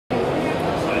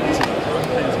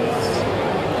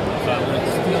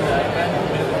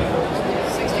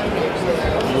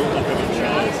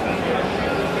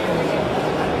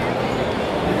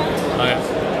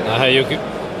you can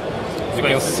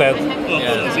set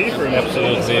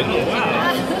absolutely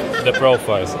the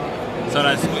profiles. So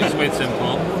that's it's quite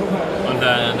simple. On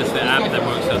this is the app that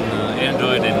works on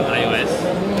Android and iOS,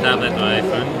 tablet or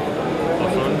iPhone,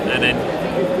 and then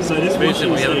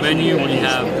basically we have a menu where you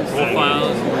have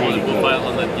profiles, all the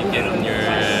profiles that you get on your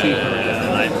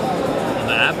on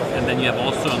the app, and then you have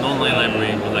also an online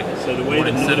library with like more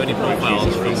than 70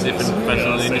 profiles from different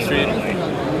professionals in the industry.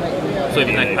 So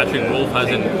even like Patrick Wolf has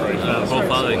a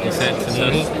profile that he sent to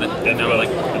us, and now like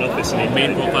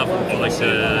main profile for like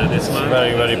this month.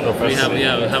 Very professional. We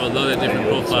have a lot of different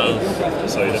profiles: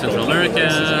 Central America,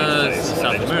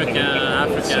 South America,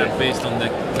 Africa, based on the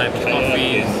type of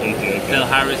coffee. Del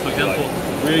Harris, for example,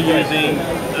 we're using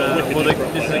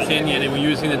this is a Kenyan, and we're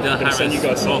using the Del Harris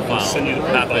profile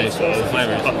pathways for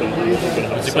flavors.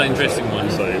 It's a quite interesting one,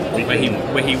 where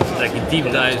he like deep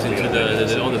dives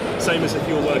into all the same as if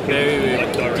you're working very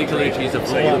particular trees of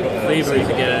flavor you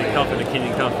get in coffee, the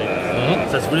Kenyan coffee.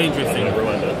 So it's really interesting.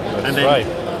 And then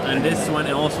and this one,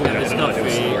 and also this coffee,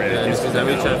 this is a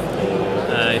rich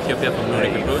Ethiopia from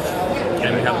Nordic Approach,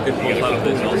 and we have a good profile of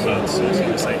this also.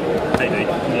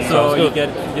 So you get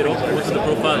most of the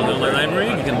profile in the online library.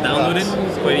 You can download it.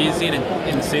 It's quite easy,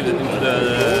 and save it into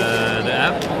the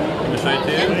app. Let me show it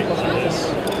to you.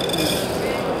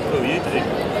 Oh, you do.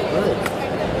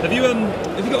 Have you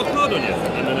got a card on you?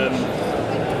 And then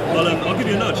I'll give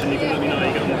you a nudge, and you can let me know how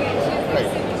you get on with that.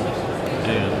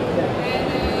 Yeah.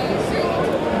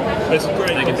 It's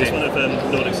great. It's one of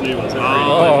Nordic's new ones.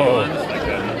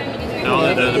 All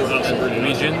the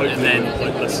region, and then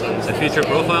the feature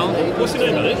profile. What's your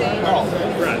name, buddy?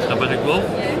 Brad. Patrick Wolf.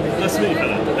 Nice to meet you,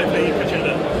 fella. Hopefully you appreciate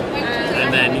that.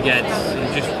 And then you get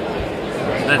just,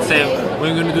 let's say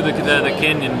we're going to do the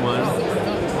Kenyan one,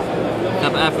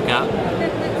 South Africa.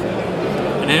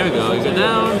 And here we go. You go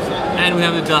down, and we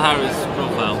have the Del Harris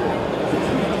profile.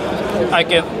 I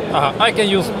can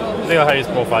use Del Harris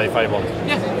profile if I want.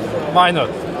 Yeah. Why not?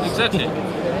 Exactly.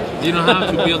 You don't have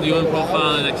to build your own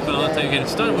profile and expand all the time. You can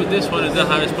start with this one, Del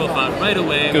Harris profile, right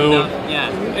away. Cool.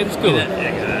 It's cool.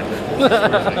 Exactly.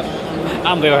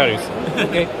 I'm Del Harris.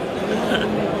 Okay.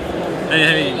 And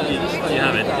you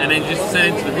have it. And then just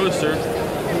send it to the roaster.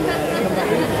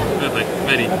 Perfect.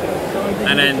 Ready.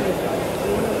 And then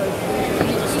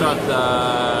start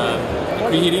the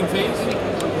preheating phase.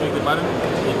 Click the button.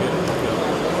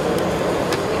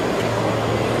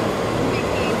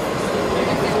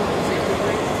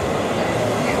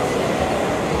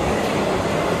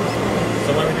 So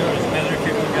what we do is measure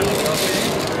 50 grams of coffee.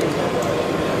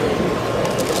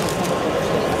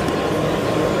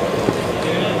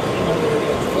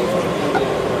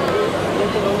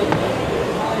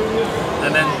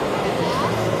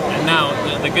 And now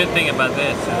the good thing about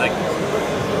this is like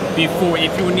before,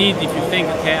 if you think,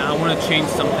 okay, I want to change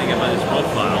something about this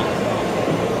profile,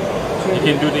 you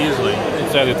can do it easily.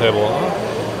 It's editable.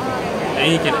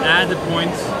 And you can add the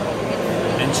points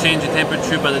and change the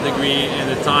temperature by the degree and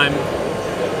the time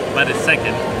by the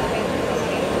second.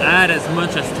 Add as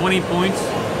much as 20 points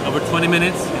over 20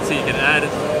 minutes. Let's see, you can add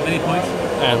many points.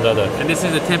 And this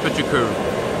is the temperature curve.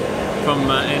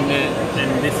 And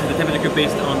this is the temperature curve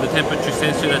based on the temperature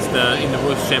sensor that's in the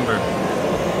roast chamber.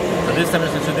 So this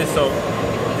temperature sensor,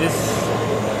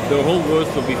 the whole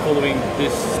roast will be following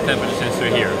this temperature sensor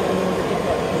here.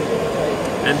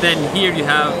 And then here you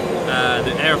have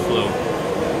the airflow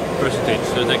percentage.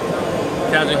 So it's like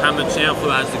tells you how much airflow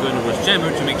has to go in the roast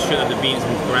chamber to make sure that the beans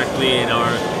move correctly and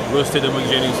are roasted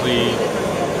homogeneously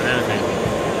and everything.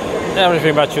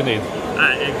 everything that you need.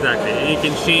 Exactly. And you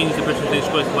can change the percentage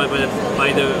by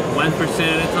the 1%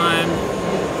 at a time.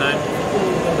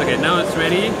 Okay, now it's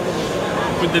ready.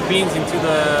 Put the beans into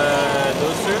the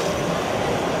toaster.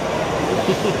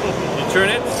 You turn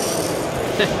it.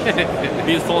 The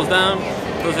beans falls down.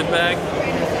 Close it back.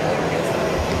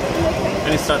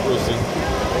 And you start roasting.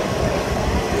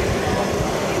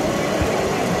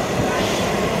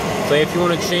 So if you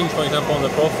want to change, for example, on the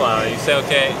profile, you say,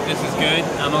 okay, this is good,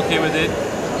 I'm okay with it.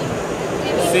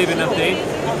 Save an update,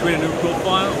 we create a new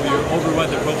profile, we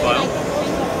overwrite the profile.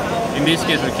 In this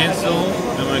case, we cancel,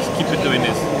 and we'll keep it doing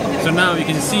this. So now you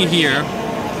can see here,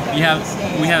 we have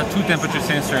two temperature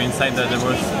sensors inside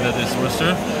this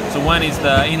roaster. So one is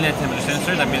the inlet temperature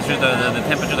sensor that measures the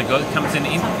temperature that goes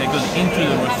into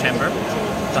the roast chamber.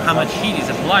 So how much heat is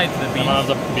applied to the beans.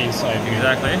 Amount of beans, I think.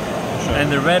 Exactly. Sure.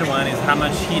 And the red one is how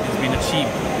much heat has been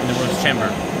achieved in the roast chamber.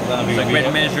 It's a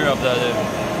great measure of the...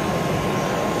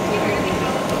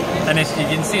 And as you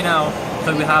can see now,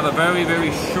 so we have a very,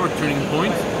 very short turning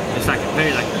point. It's like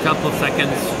a couple of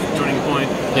seconds turning point.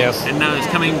 Yes. And now it's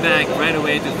coming back right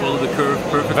away to follow the curve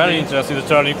perfectly. Very interesting, the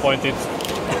turning point. It's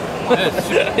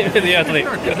Immediately.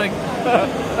 It's like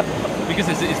because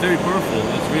it's very powerful.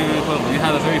 It's really, really powerful. You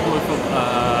have a very powerful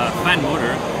fan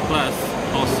motor plus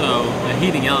also a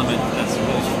heating element that's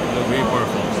really, really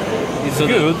powerful. It's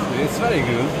good. It's very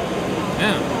good.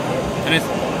 Yeah, and it's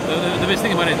the best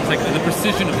thing about it is like the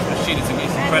precision of this machine is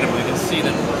incredible. You can see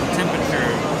the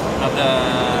temperature of the.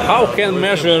 How can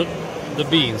measure the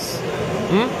beans?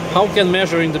 How can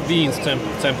measuring the beans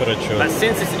temperature? But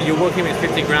since you're working with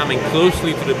 50 gram and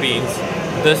closely to the beans,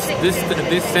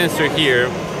 this sensor here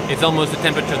is almost the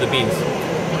temperature of the beans.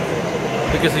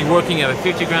 Because you're working at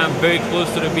 50 gram very close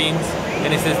to the beans,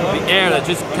 and it's the air that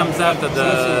just comes out of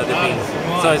the beans.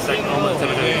 So it's like almost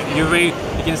temperature. You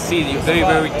can see the very,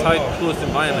 very tight, close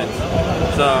environment.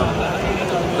 So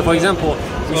for example,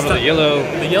 the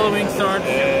yellowing starts.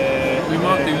 We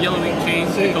mark the yellowing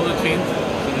change, the color change.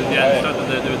 Yeah, start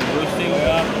the roasting.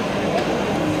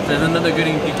 There's another good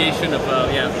indication of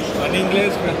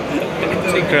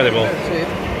It's incredible.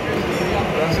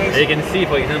 You can see,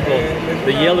 for example,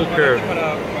 the yellow curve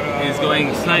is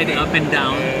going slightly up and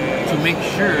down to make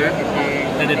sure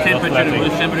that the temperature, the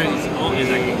roast temperature is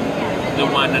like the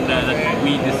one that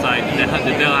we decide, that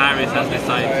the Del Iris has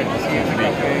decided to be.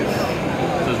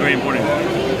 So it's very important.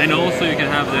 And also you can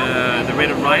have the rate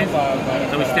of rise.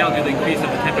 So we still do the increase of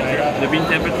the temperature, the bean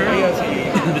temperature,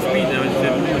 the speed, the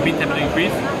bean temperature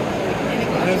increase.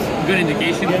 Good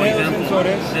indication, for example.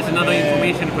 There's another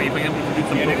information for you, for example, to do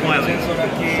some profiling.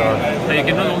 So you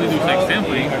can not only do like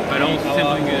sampling, but also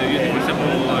sampling using for sample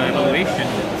evaluation.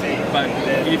 But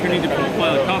if you need to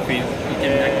profile a coffee, you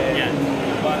can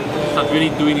start really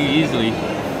doing it easily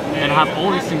and have all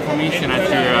this information at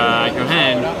your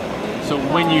hand. So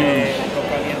when you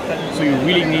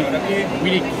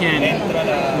really can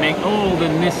make all the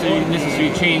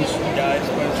necessary change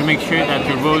to make sure that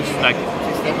your roast like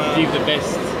give the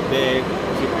best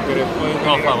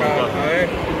profile of the coffee.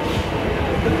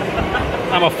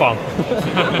 I'm a fan.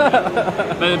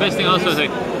 But the best thing also is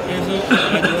like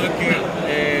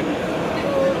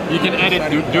you can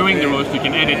edit during the roast. You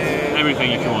can edit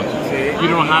everything if you want. You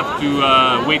don't have to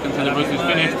wait until the roast is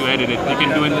finished to edit it. You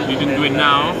can do it. You can do it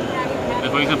now.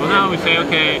 For example, now we say,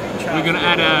 okay, we're gonna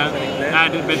add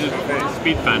a bit of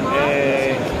speed fan.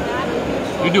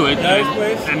 You do it,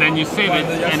 and then you save it,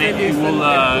 and it will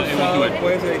do it.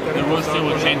 The roaster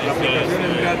will change its speed.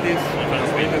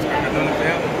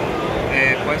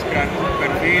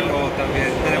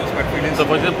 So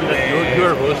for example,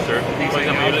 your roaster, for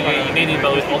example, you need to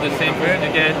evaluate all the samples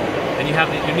you get, and you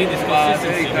need this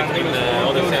consistency between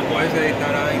all the samples.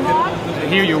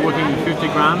 Here you're working with 50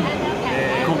 gram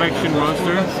convection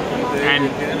roaster and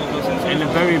a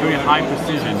very, very high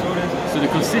precision. So the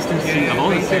consistency of all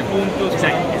the samples,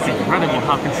 it's incredible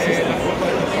how consistent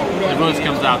the roast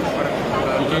comes out.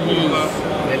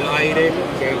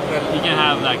 You can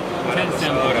have like 10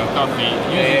 samples of coffee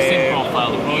using the same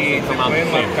profile, the roast will come out the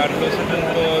same.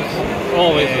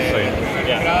 Always the same.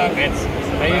 Yeah. You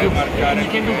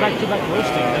can do back-to-back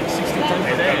roasting, like 60 times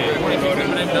a day, 40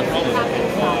 times no problem.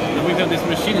 And we've got this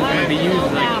machine that's going to be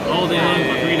used like all day long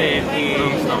for 3 days,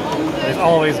 non-stop. It's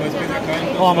always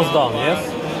almost done, yes?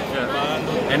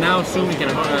 Yeah. And now soon we're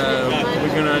gonna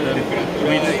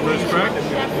read this first track,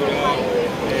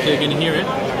 so you can hear it.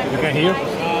 You can hear?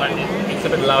 But it's a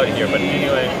bit loud here, but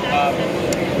anyway,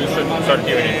 we should start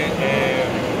hearing it.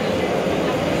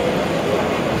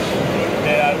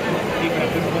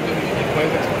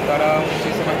 Puedes exportar a un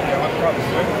sistema que se llama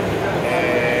Crowdsource,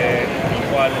 el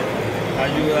cual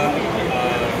ayuda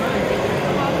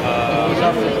a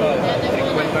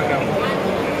 50 gramos.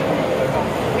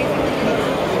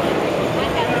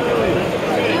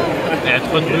 Yeah, it's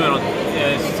fun to do it.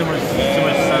 Similar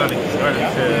sounding.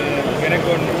 Viene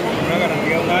con una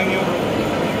garantía de un año.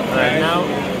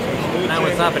 Now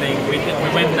what's happening? We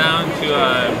went down to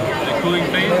the cooling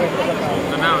phase.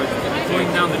 So now it's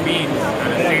cooling down the beans at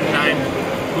the same time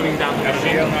cooling down the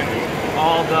machine.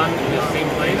 All done in the same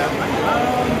place.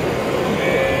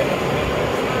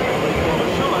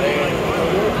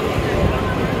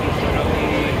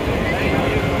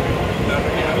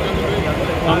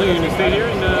 How long are you going to stay here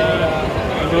in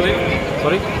Berlin?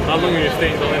 Sorry? How long are you going to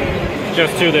stay in Berlin?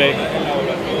 Just 2 days.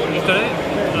 Just today?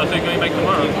 Oh, so you're going back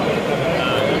tomorrow?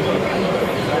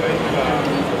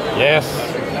 Yes.